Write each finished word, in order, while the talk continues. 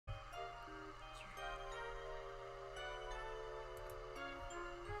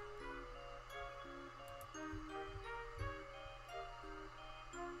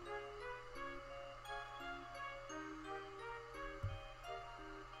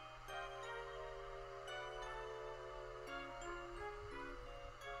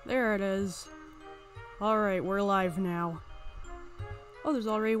There it is. Alright, we're live now. Oh, there's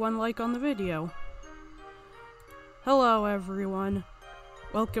already one like on the video. Hello everyone.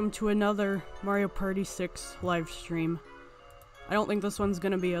 Welcome to another Mario Party 6 live stream. I don't think this one's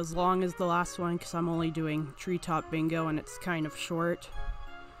gonna be as long as the last one because I'm only doing Treetop Bingo and it's kind of short.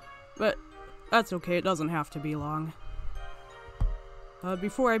 But that's okay, it doesn't have to be long.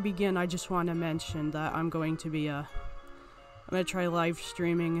 Before I begin, I just want to mention that I'm going to try live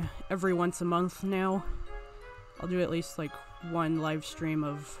streaming every once a month now. I'll do at least like one live stream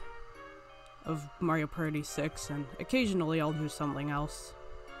of Mario Party 6, and occasionally I'll do something else.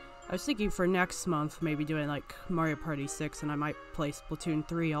 I was thinking for next month maybe doing like Mario Party 6, and I might play Splatoon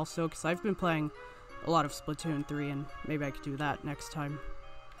 3 also, because I've been playing a lot of Splatoon 3 and maybe I could do that next time.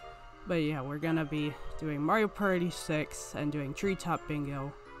 But yeah, we're gonna be doing Mario Party 6 and doing Treetop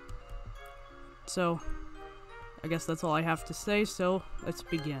Bingo. So, I guess that's all I have to say, so let's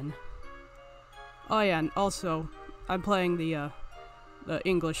begin. Oh yeah, and also, I'm playing the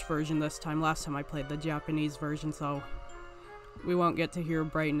English version this time. Last time I played the Japanese version, so we won't get to hear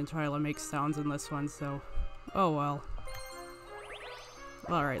Brighton and Twyla make sounds in this one, so oh well.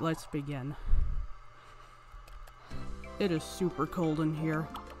 Alright, let's begin. It is super cold in here.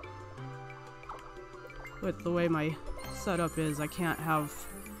 With the way my setup is, I can't have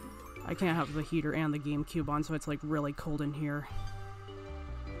the heater and the GameCube on, so it's like really cold in here.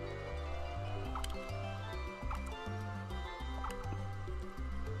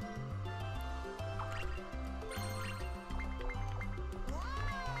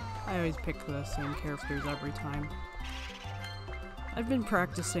 I always pick the same characters every time. I've been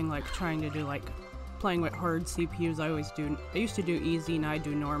practicing like trying to do like playing with hard CPUs. I used to do easy, now I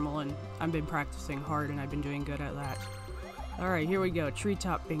do normal, and I've been practicing hard and I've been doing good at that. Alright, here we go.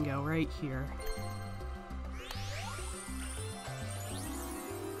 Treetop Bingo right here.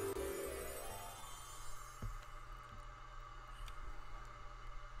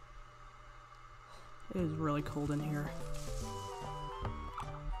 It is really cold in here.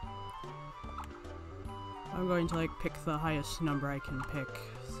 I'm going to like pick the highest number I can pick,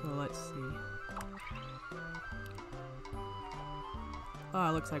 so let's see. Oh,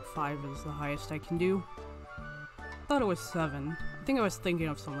 it looks like 5 is the highest I can do. I thought it was 7. I think I was thinking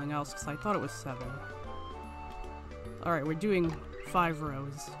of something else because I thought it was 7. Alright, we're doing 5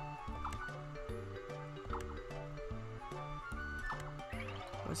 rows.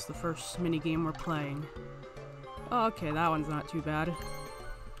 What's the first minigame we're playing? Oh, okay, that one's not too bad.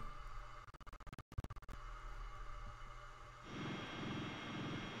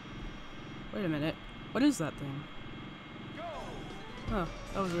 Wait a minute. What is that thing? Oh,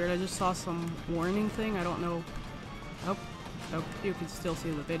 that was weird. I just saw some warning thing. I don't know. Oh, you can still see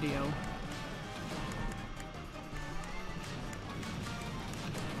the video.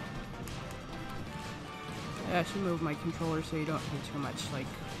 Yeah, I should move my controller so you don't do too much, like,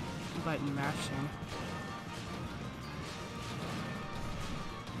 button mashing.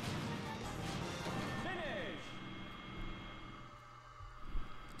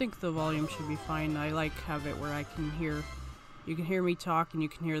 I think the volume should be fine. I like have it where I can hear. You can hear me talk and you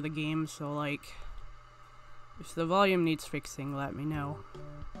can hear the game, so like, if the volume needs fixing, let me know.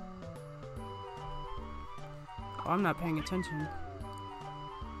 Oh, I'm not paying attention.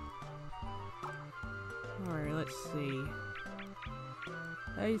 Alright, let's see.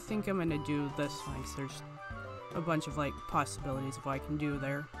 I think I'm gonna do this one, because there's a bunch of like possibilities of what I can do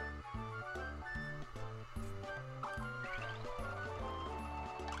there.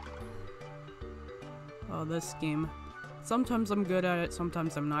 Oh, this game. Sometimes I'm good at it,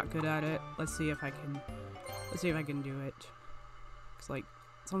 sometimes I'm not good at it. Let's see if I can do it. Cause like,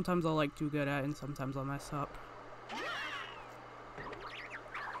 sometimes I'll like do good at it and sometimes I'll mess up.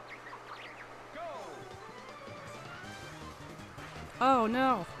 Oh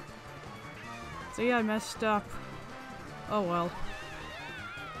no! See, I messed up. Oh well.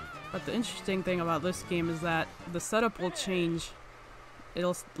 But the interesting thing about this game is that the setup will change.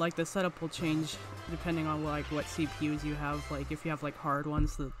 The setup will change depending on like what CPUs you have. Like if you have like hard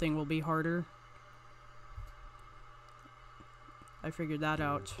ones, the thing will be harder. I figured that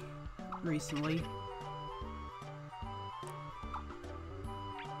out recently.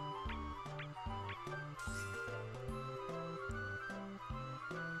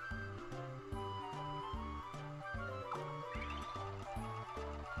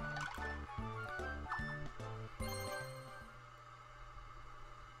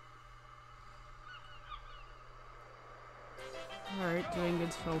 Alright, doing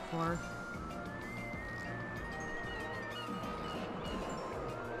good so far.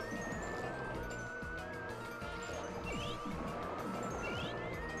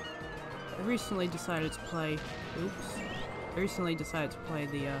 I recently decided to play the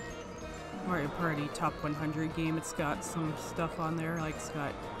Mario Party Top 100 game. It's got some stuff on there, like it's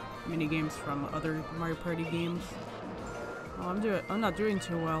got mini games from other Mario Party games. Oh, I'm not doing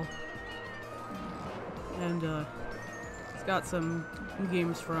too well. And it's got some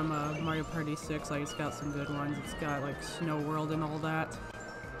games from Mario Party 6, like it's got some good ones. It's got like Snow World and all that.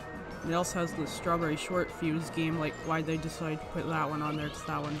 And it also has the Strawberry Short Fuse game. Like, why'd they decide to put that one on there? Because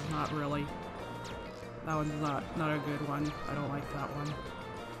that one's not a good one. I don't like that one.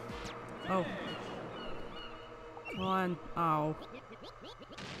 Oh. Come on. Ow.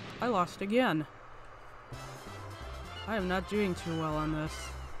 I lost again. I am not doing too well on this.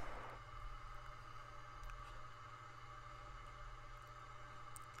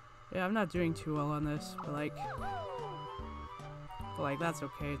 Yeah, I'm not doing too well on this, but like that's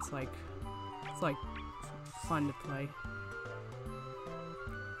okay. It's like fun to play.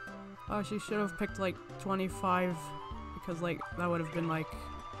 Oh, she should have picked like 25 because like that would have been like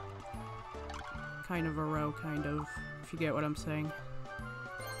kind of a row, kind of, if you get what I'm saying.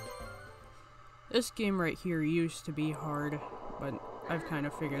 This game right here used to be hard, but I've kind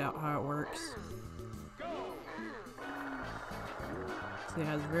of figured out how it works. So it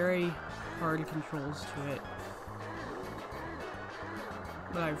has very hard controls to it.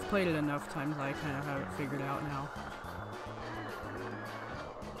 But I've played it enough times I kind of have it figured out now.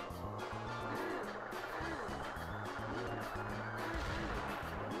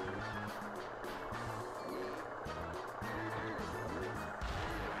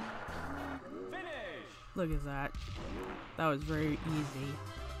 Look at that. That was very easy.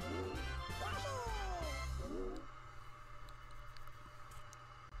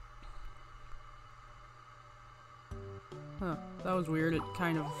 Huh, that was weird. It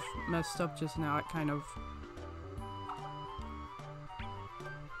kind of messed up just now. It kind of...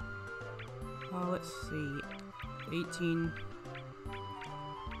 Oh, let's see. 18...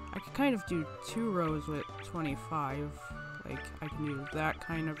 I could kind of do 2 rows with 25. Like, I can do that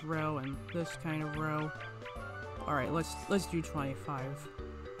kind of row and this kind of row. Alright, let's do 25.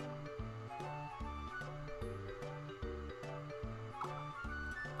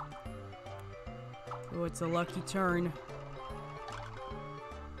 Oh, it's a lucky turn.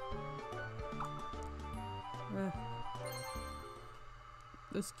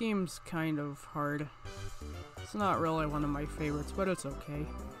 This game's kind of hard. It's not really one of my favorites, but it's okay.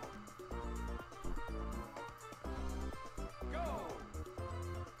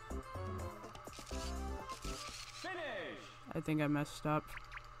 I think I messed up.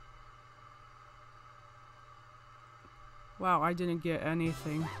 Wow, I didn't get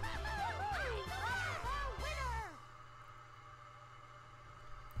anything.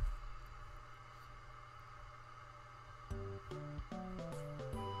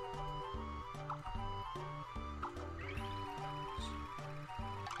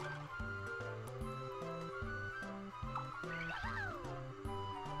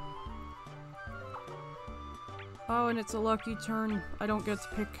 Oh, and it's a lucky turn. I didn't get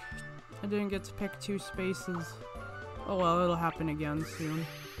to pick 2 spaces. Oh well, it'll happen again soon.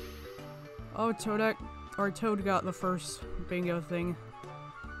 Oh, Toad got the first bingo thing.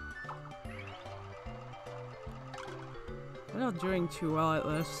 I'm not doing too well at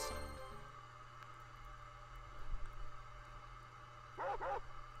this.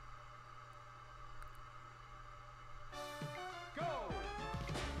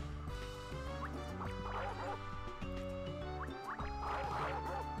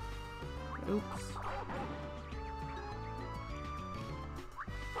 Oops.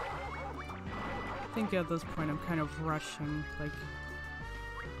 I think at this point I'm kind of rushing,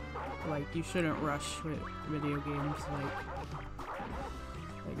 like you shouldn't rush with video games, like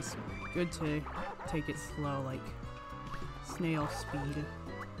it's good to take it slow, like snail speed.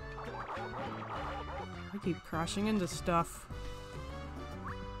 I keep crashing into stuff.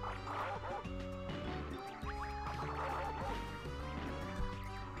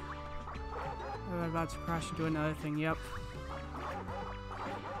 I'm about to crash into another thing, yep.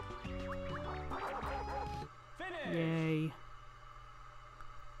 Finish. Yay.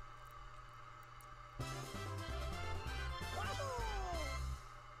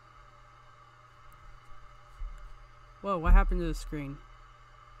 Whoa, what happened to the screen?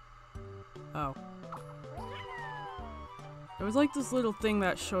 Oh. There was like this little thing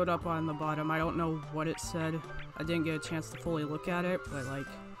that showed up on the bottom. I don't know what it said. I didn't get a chance to fully look at it, but like...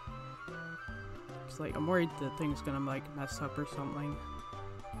 I'm worried the thing's gonna like mess up or something.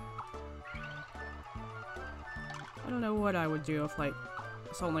 I don't know what I would do if like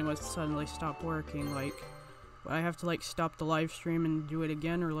something would suddenly stop working. Like Would I have to like stop the live stream and do it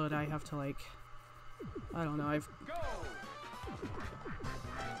again, or would I have to like, I don't know,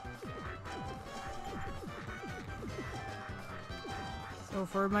 So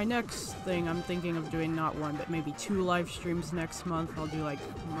for my next thing, I'm thinking of doing not one, but maybe 2 live streams next month. I'll do like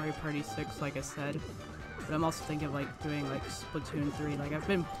Mario Party 6, like I said. But I'm also thinking of like doing like Splatoon 3. Like I've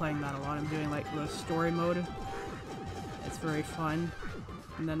been playing that a lot. I'm doing like the story mode. It's very fun.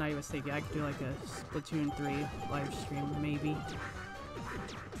 And then I was thinking I could do like a Splatoon 3 live stream, maybe.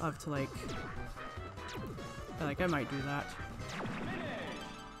 I'll have to like I might do that.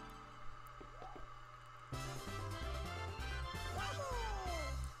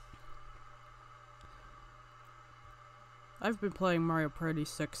 I've been playing Mario Party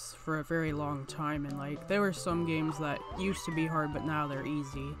 6 for a very long time, and like there were some games that used to be hard but now they're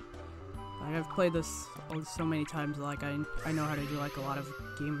easy. Like, I've played this so many times, like I know how to do like a lot of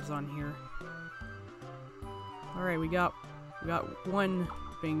games on here. Alright, we got one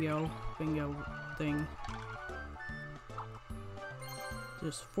bingo thing.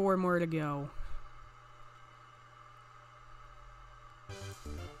 Just 4 more to go.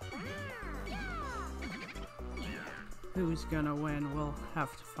 Who's gonna win? We'll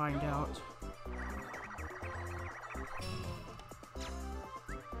have to find out.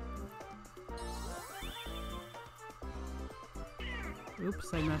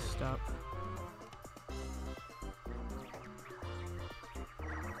 Oops, I messed up.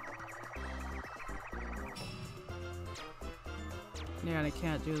 Yeah, and I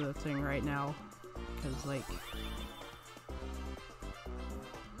can't do the thing right now, because like...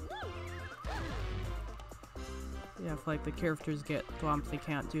 yeah, if like the characters get bumped, they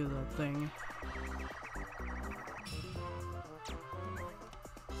can't do the thing.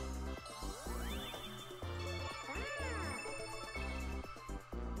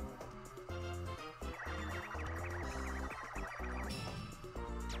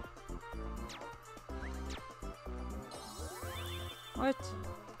 What?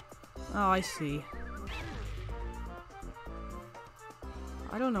 Oh, I see.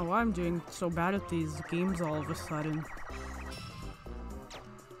 I don't know why I'm doing so bad at these games all of a sudden.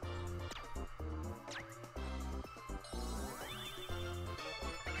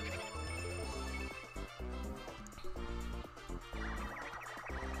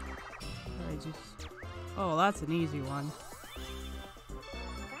 Oh, that's an easy one.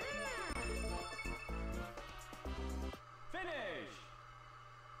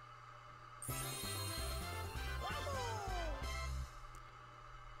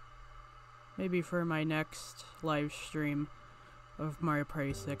 Maybe for my next live stream of Mario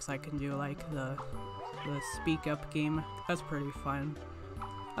Party 6, I can do like the speak up game. That's pretty fun.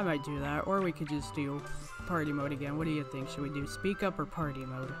 I might do that, or we could just do party mode again. What do you think? Should we do speak up or party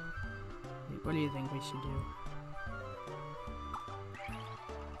mode? What do you think we should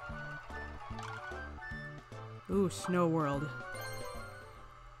do? Ooh, Snow World.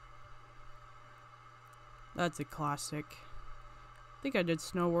 That's a classic. I think I did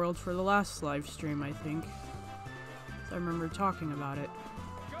Snow World for the last live stream, I think. So I remember talking about it.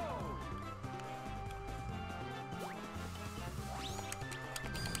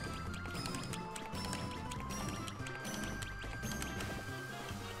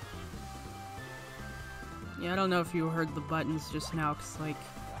 Yeah, I don't know if you heard the buttons just now, because like,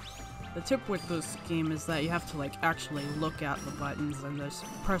 the tip with this game is that you have to like actually look at the buttons and just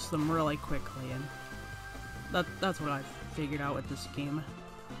press them really quickly, and that's what I've figured out with this game.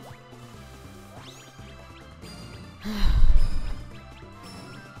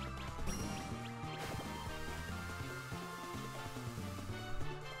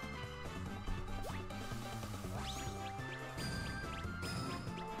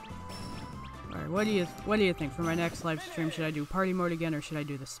 Alright, what do you think for my next live stream? Should I do party mode again, or should I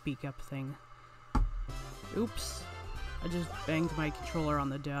do the speak up thing? Oops. I just banged my controller on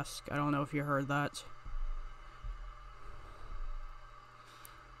the desk. I don't know if you heard that.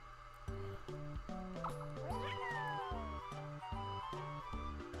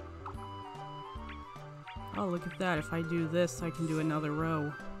 Oh, look at that. If I do this, I can do another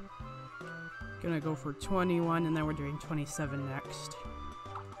row. Gonna go for 21, and then we're doing 27 next.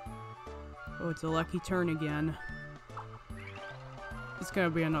 Oh, it's a lucky turn again. It's gonna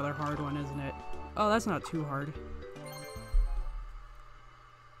be another hard one, isn't it? Oh, that's not too hard.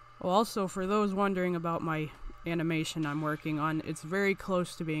 Well, also, for those wondering about my animation I'm working on, it's very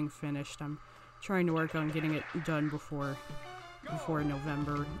close to being finished. I'm trying to work on getting it done before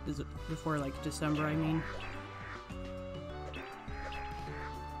November. Before, like, December, I mean.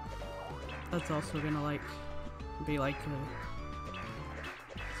 That's also gonna, like, be like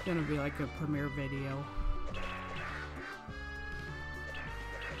a... It's gonna be like a premiere video.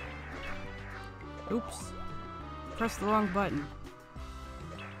 Oops. Pressed the wrong button.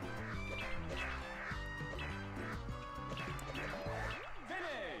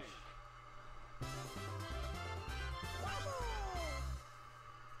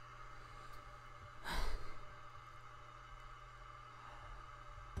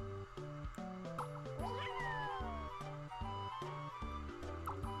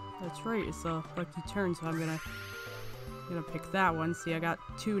 That's right, it's a lucky turn, so I'm gonna pick that one. See, I got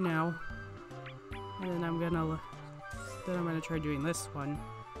 2 now. And then I'm gonna try doing this one.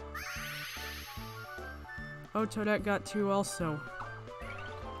 Oh, Toadette got 2 also.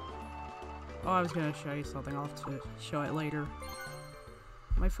 Oh, I was gonna show you something. I'll have to show it later.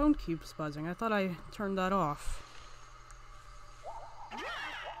 My phone keeps buzzing. I thought I turned that off.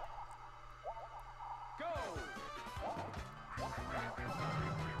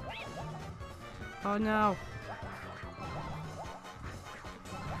 Oh no.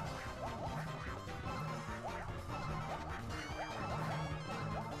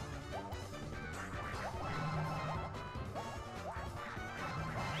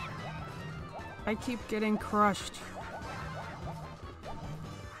 I keep getting crushed.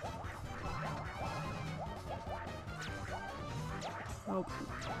 Oh.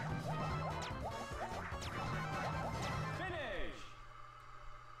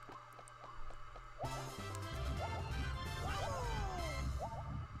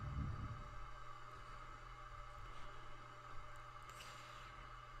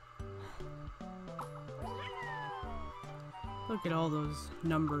 Look at all those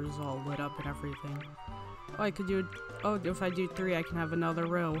numbers all lit up and everything. Oh, I could do... Oh, if I do 3, I can have another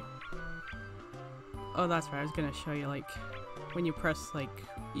row. Oh, that's right. I was gonna show you, like, when you press, like...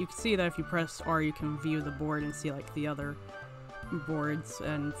 You can see that if you press R, you can view the board and see, like, the other boards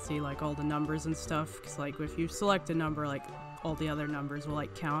and see, like, all the numbers and stuff. Because, like, if you select a number, like, all the other numbers will,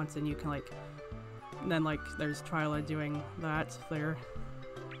 like, count, and you can, like... And then, like, there's Twyla doing that there.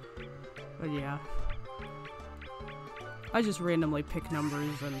 But, yeah. I just randomly pick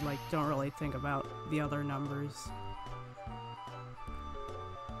numbers and, like, don't really think about the other numbers.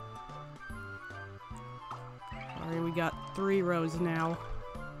 Alright, we got 3 rows now.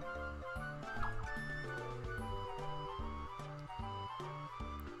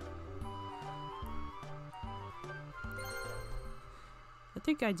 I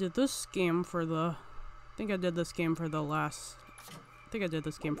think I did this game for the... I think I did this game for the last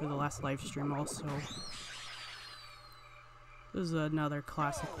live stream also. This is another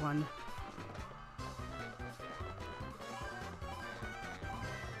classic one.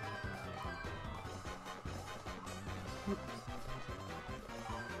 Oops.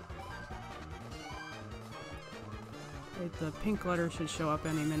 Wait, the pink letter should show up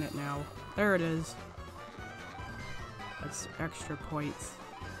any minute now. There it is. That's extra points.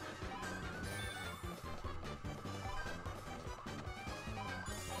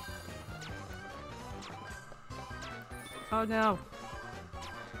 Oh no!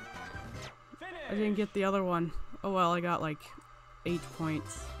 I didn't get the other one. Oh well, I got like 8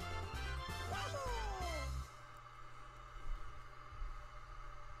 points.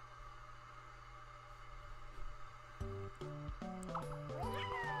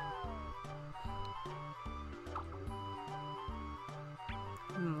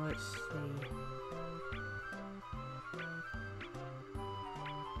 Let's see.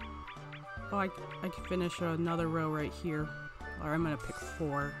 Oh, I can finish another row right here. Or I'm gonna pick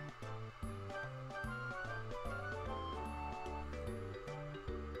 4.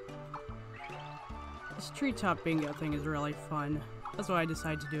 This Treetop Bingo thing is really fun. That's why I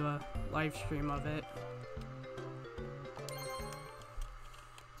decided to do a live stream of it.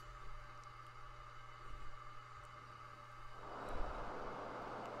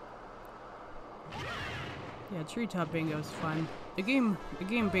 Yeah, Treetop Bingo is fun. The game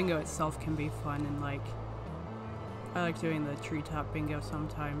Bingo itself can be fun, and like, I like doing the Treetop Bingo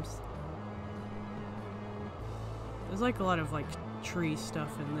sometimes. There's like a lot of like tree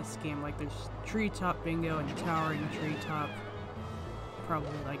stuff in this game. Like there's Treetop Bingo and Towering Treetop. Probably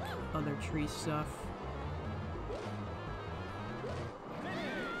like other tree stuff.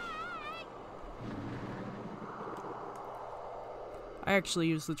 I actually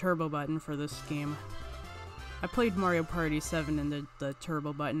used the turbo button for this game. I played Mario Party 7 and did the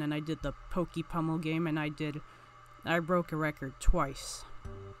turbo button, and I did the Pokey Pummel game, and I broke a record twice.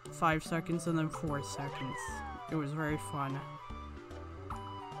 5 seconds and then 4 seconds. It was very fun.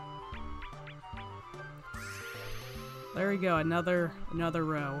 There we go, another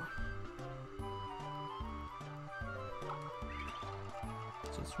row.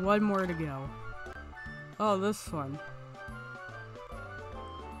 Just one more to go. Oh, this one.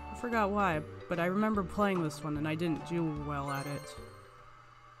 forgot why, but I remember playing this one and I didn't do well at it.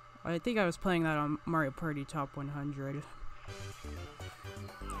 I think I was playing that on Mario Party Top 100.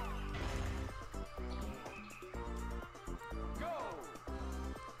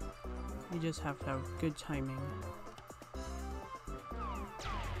 You just have to have good timing.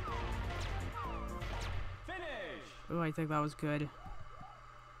 Oh, I think that was good.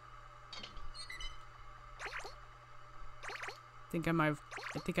 I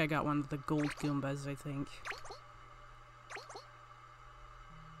think I got one of the gold Goombas, I think.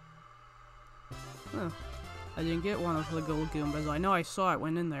 Huh. I didn't get one of the gold Goombas. I know I saw it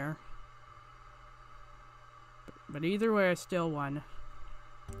went in there. But either way, I still won.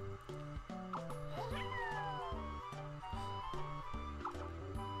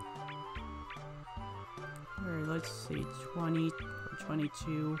 Alright, let's see. 20 or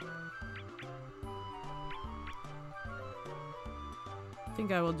 22. I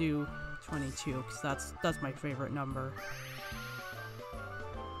think I will do 22, because that's my favorite number.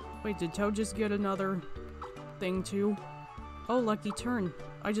 Wait, did Toad just get another thing too? Oh, lucky turn.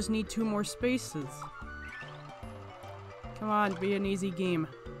 I just need 2 more spaces. Come on, be an easy game.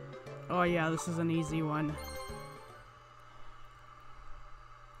 Oh yeah, this is an easy one.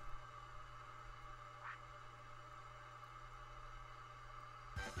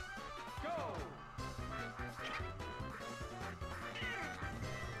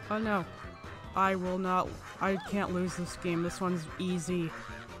 Oh no. I can't lose this game. This one's easy.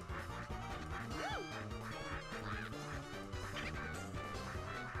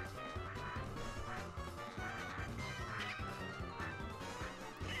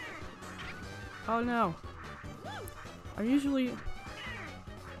 Oh no. I usually...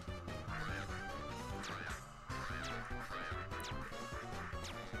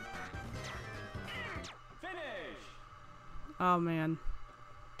 Finish! Oh man.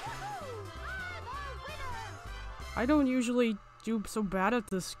 I don't usually do so bad at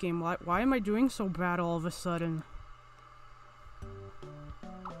this game. Why am I doing so bad all of a sudden?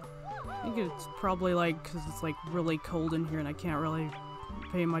 I think it's probably like because it's like really cold in here and I can't really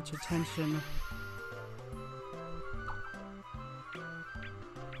pay much attention.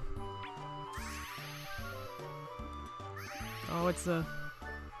 Oh, it's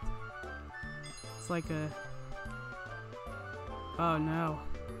like a... Oh no.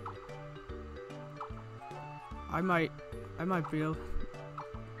 I might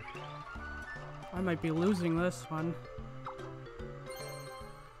be losing this one.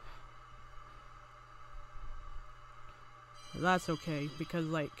 But that's okay, because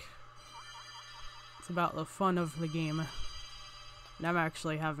like it's about the fun of the game. And I'm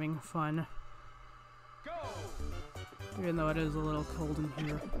actually having fun. Go! Even though it is a little cold in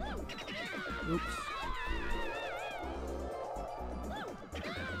here. Oops.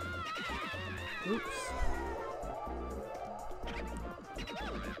 Oops.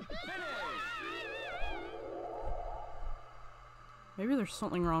 Maybe there's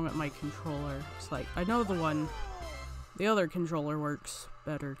something wrong with my controller. It's like, I know the other controller works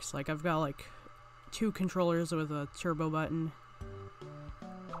better. Cause like, I've got like 2 controllers with a turbo button.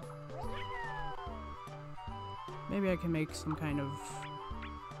 Maybe I can make some kind of...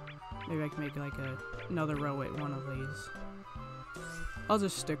 Maybe I can make like another row with one of these. I'll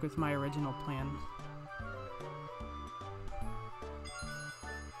just stick with my original plan.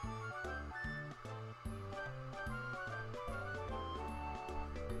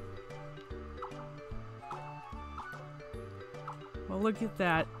 Well, look at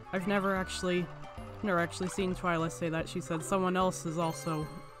that. I've never actually seen Twyla say that. She said someone else is also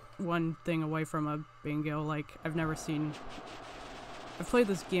one thing away from a bingo. Like, I've played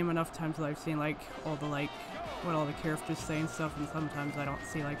this game enough times that I've seen, like, all the, like, what all the characters say and stuff, and sometimes I don't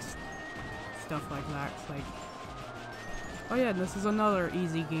see, like, stuff like that. It's like, oh yeah, this is another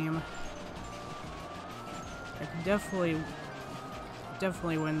easy game. I can definitely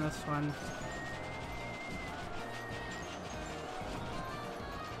win this one.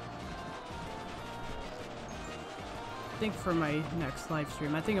 I think for my next live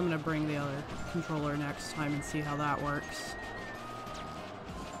stream, I think I'm gonna bring the other controller next time and see how that works.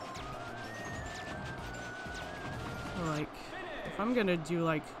 Like, if I'm gonna do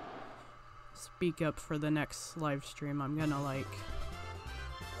like speak up for the next live stream, I'm gonna like...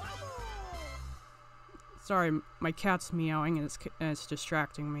 Sorry, my cat's meowing and it's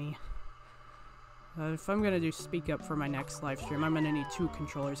distracting me. If I'm gonna do speak up for my next live stream, I'm gonna need 2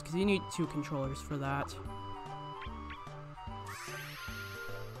 controllers, because you need 2 controllers for that.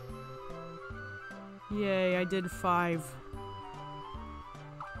 Yay, I did 5.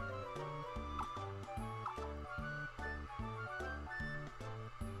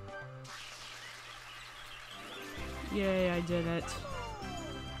 Yay, I did it.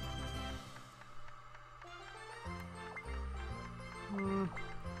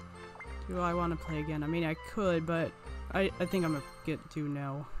 Do I want to play again? I mean, I could, but I think I'm gonna do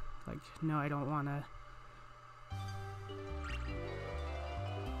no. Like, no, I don't want to.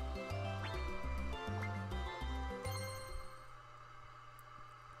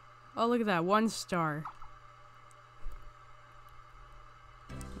 Oh, look at that. 1 star.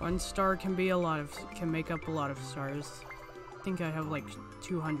 1 star can make up a lot of stars. I think I have like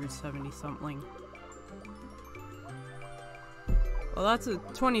 270 something. Well, that's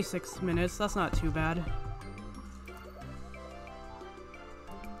 26 minutes. That's not too bad.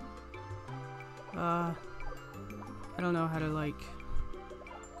 I don't know how to, like...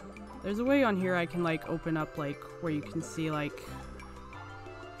 There's a way on here I can, like, open up, like, where you can see, like...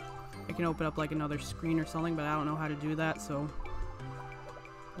 I can open up, like, another screen or something, but I don't know how to do that, so...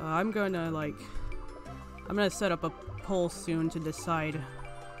 I'm gonna, like... I'm gonna set up a poll soon to decide...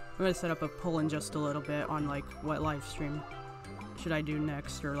 I'm gonna set up a poll in just a little bit on, like, what live stream should I do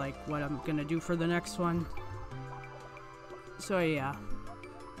next, or, like, what I'm gonna do for the next one. So, yeah.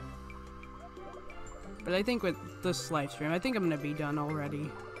 But I think with this live stream, I think I'm gonna be done already.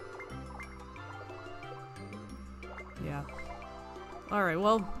 Yeah. Alright,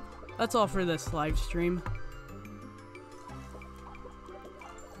 well, that's all for this live stream.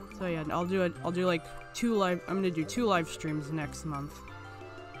 So yeah, I'll do like I'm gonna do 2 live streams next month.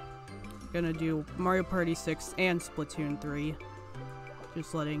 Gonna do Mario Party 6 and Splatoon 3.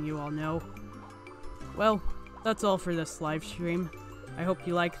 Just letting you all know. Well, that's all for this live stream. I hope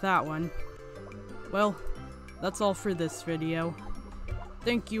you like that one. Well, that's all for this video.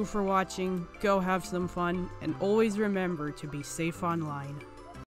 Thank you for watching, go have some fun, and always remember to be safe online.